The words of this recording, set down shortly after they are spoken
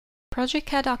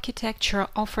progeCAD architecture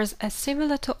offers a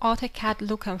similar to AutoCAD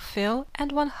look and feel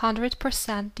and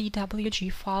 100%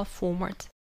 DWG file format.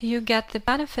 You get the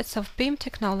benefits of BIM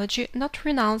technology not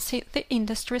renouncing the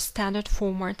industry standard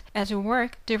format, as you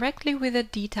work directly with the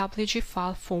DWG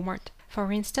file format.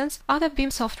 For instance, other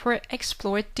BIM software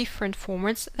explore different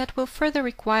formats that will further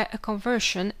require a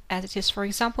conversion, as it is for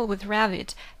example with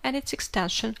Revit and its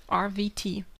extension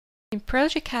RVT. In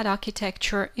progeCAD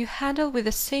architecture, you handle with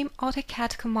the same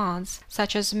AutoCAD commands,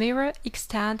 such as mirror,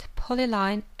 extend,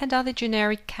 polyline, and other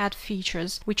generic CAD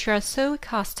features, which you are so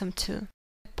accustomed to.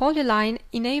 Polyline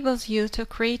enables you to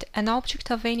create an object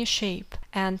of any shape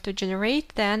and to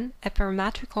generate then a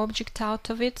parametric object out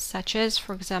of it, such as,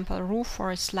 for example, a roof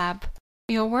or a slab.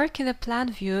 Your work in the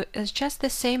plan view is just the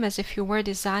same as if you were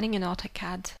designing in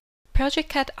AutoCAD.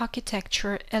 progeCAD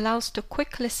architecture allows to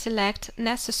quickly select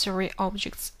necessary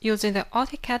objects using the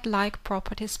AutoCAD-like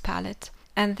properties palette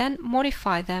and then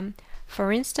modify them.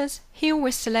 For instance, here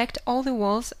we select all the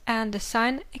walls and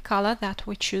assign a color that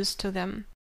we choose to them.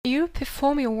 You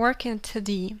perform your work in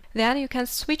 2D, then you can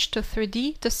switch to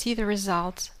 3D to see the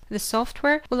results. The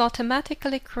software will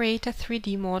automatically create a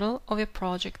 3D model of your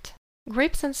project.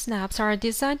 Grips and snaps are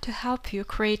designed to help you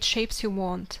create shapes you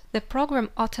want. The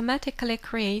program automatically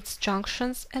creates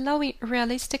junctions, allowing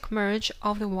realistic merge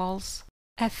of the walls.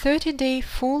 A 30-day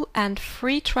full and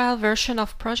free trial version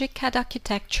of progeCAD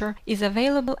architecture is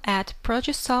available at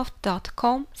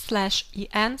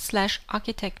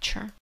progesoft.com/en/architecture.